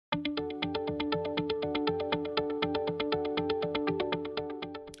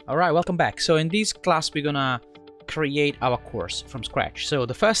Alright, welcome back. So in this class we're gonna create our course from scratch. So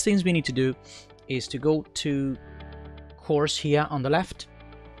the first things we need to do is to go to course here on the left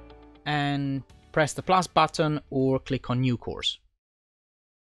and press the plus button or click on new course.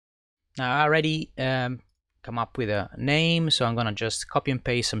 Now I already come up with a name, so I'm gonna just copy and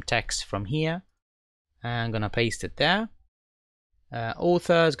paste some text from here. I'm gonna paste it there.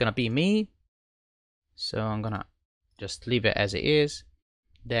 Author is gonna be me, so I'm gonna just leave it as it is.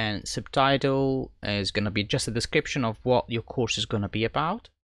 Then subtitle is gonna be just a description of what your course is gonna be about.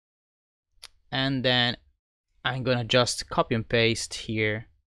 And then I'm gonna just copy and paste here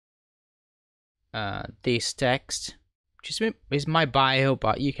this text, which is my bio,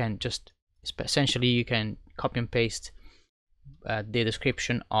 but you can just essentially you can copy and paste the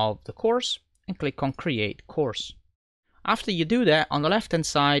description of the course and click on create course. After you do that, on the left hand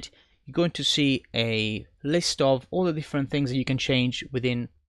side you're going to see a list of all the different things that you can change within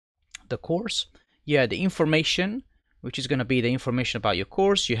the course. You have the information, which is going to be the information about your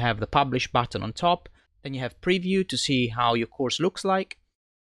course. You have the publish button on top. Then you have preview to see how your course looks like.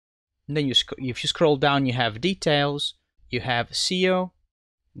 And then if you scroll down, you have details. You have SEO.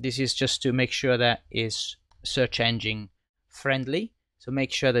 This is just to make sure that is search engine friendly. So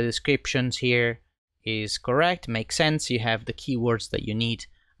make sure the descriptions here is correct, makes sense. You have the keywords that you need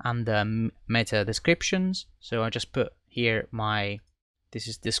and the meta descriptions. So I just put here this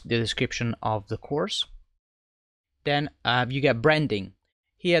is the description of the course. Then you get branding.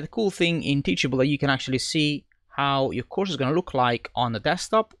 Here the cool thing in Teachable that you can actually see how your course is going to look like on the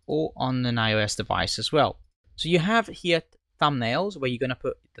desktop or on an iOS device as well. So you have here thumbnails where you're going to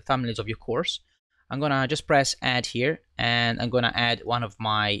put the thumbnails of your course. I'm going to just press add here and I'm going to add one of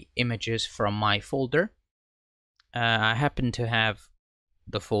my images from my folder. I happen to have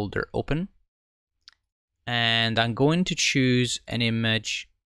the folder open and I'm going to choose an image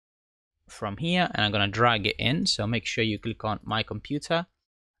from here and I'm going to drag it in. So make sure you click on my computer.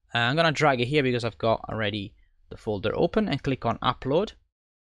 I'm going to drag it here because I've got already the folder open and click on upload.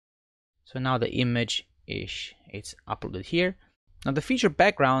 So now the image it's uploaded here. Now the feature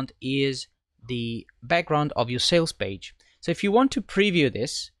background is the background of your sales page. So if you want to preview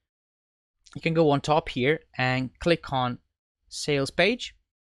this, you can go on top here and click on sales page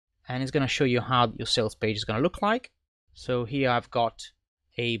and it's going to show you how your sales page is going to look like. So here I've got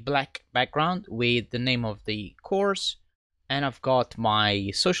a black background with the name of the course and I've got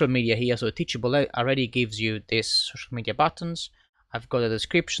my social media here. So Teachable already gives you this social media buttons. I've got the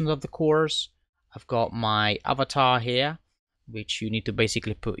descriptions of the course. I've got my avatar here, which you need to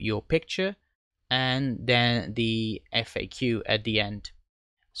basically put your picture, and then the FAQ at the end.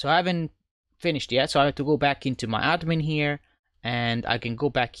 So I haven't finished yet, so I have to go back into my admin here and I can go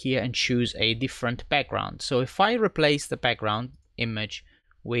back here and choose a different background. So if I replace the background image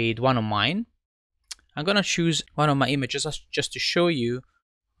with one of mine, I'm gonna choose one of my images just to show you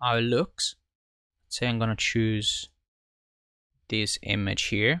how it looks. Let's say I'm gonna choose this image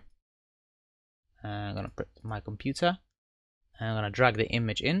here. I'm gonna put my computer and I'm gonna drag the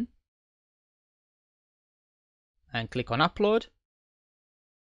image in and click on upload.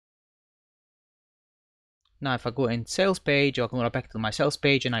 Now if I go in sales page, or I can go back to my sales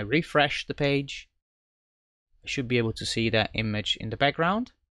page and I refresh the page, I should be able to see that image in the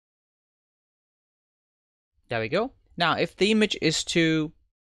background. There we go. Now if the image is too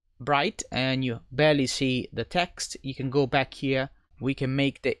bright and you barely see the text, you can go back here. We can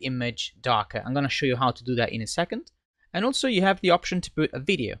make the image darker. I'm going to show you how to do that in a second. And also you have the option to put a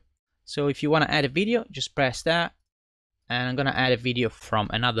video. So if you want to add a video, just press that. And I'm going to add a video from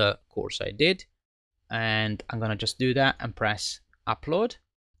another course I did. And I'm going to just do that and press upload.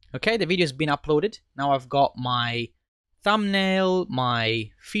 Okay, the video has been uploaded. Now I've got my thumbnail, my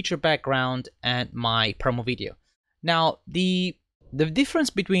feature background, and my promo video. Now the difference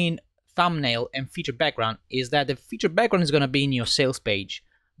between thumbnail and feature background is that the feature background is going to be in your sales page.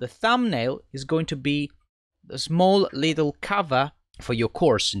 The thumbnail is going to be a small little cover for your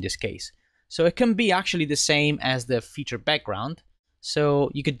course in this case. So it can be actually the same as the feature background. So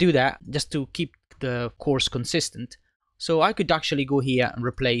you could do that just to keep the course consistent. So I could actually go here and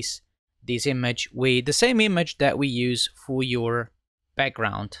replace this image with the same image that we use for your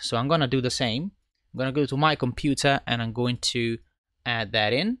background. So I'm going to do the same. I'm going to go to my computer and I'm going to add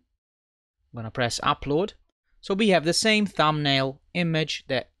that in. I'm going to press upload. So we have the same thumbnail image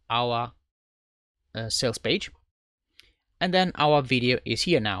that our sales page. And then our video is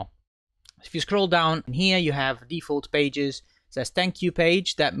here now. If you scroll down here, you have default pages. It says thank you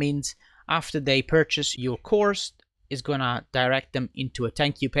page. That means after they purchase your course, it's going to direct them into a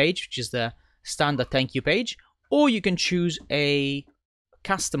thank you page, which is the standard thank you page. Or you can choose a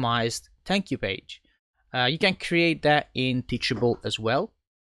customized thank you page. You can create that in Teachable as well.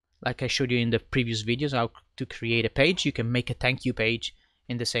 Like I showed you in the previous videos, how to create a page. You can make a thank you page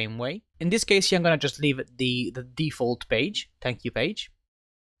in the same way. In this case here, I'm gonna just leave the default page, thank you page.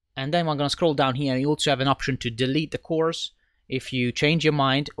 And then I'm gonna scroll down here, and you also have an option to delete the course if you change your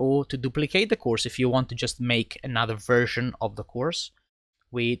mind, or to duplicate the course if you want to just make another version of the course.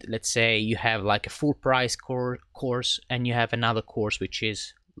 With, let's say you have like a full price course and you have another course which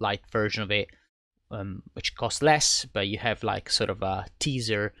is light version of it, which costs less, but you have like sort of a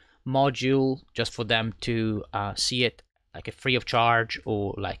teaser module just for them to see it, like a free of charge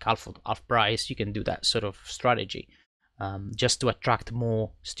or like half price. You can do that sort of strategy just to attract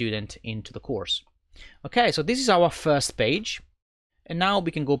more students into the course. Okay, so this is our first page, and now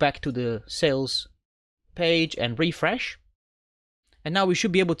we can go back to the sales page and refresh. And now we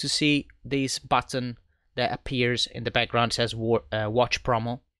should be able to see this button that appears in the background. It says watch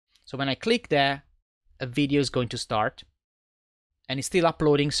promo. So when I click there, a video is going to start, and it's still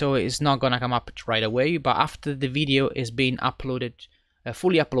uploading, so it's not gonna come up right away. But after the video is being uploaded,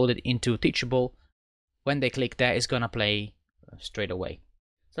 fully uploaded into Teachable, when they click there, it's gonna play straight away.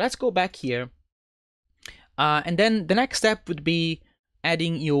 So let's go back here, and then the next step would be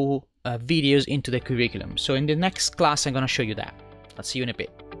adding your videos into the curriculum. So in the next class, I'm gonna show you that. I'll see you in a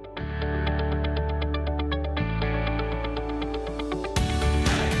bit.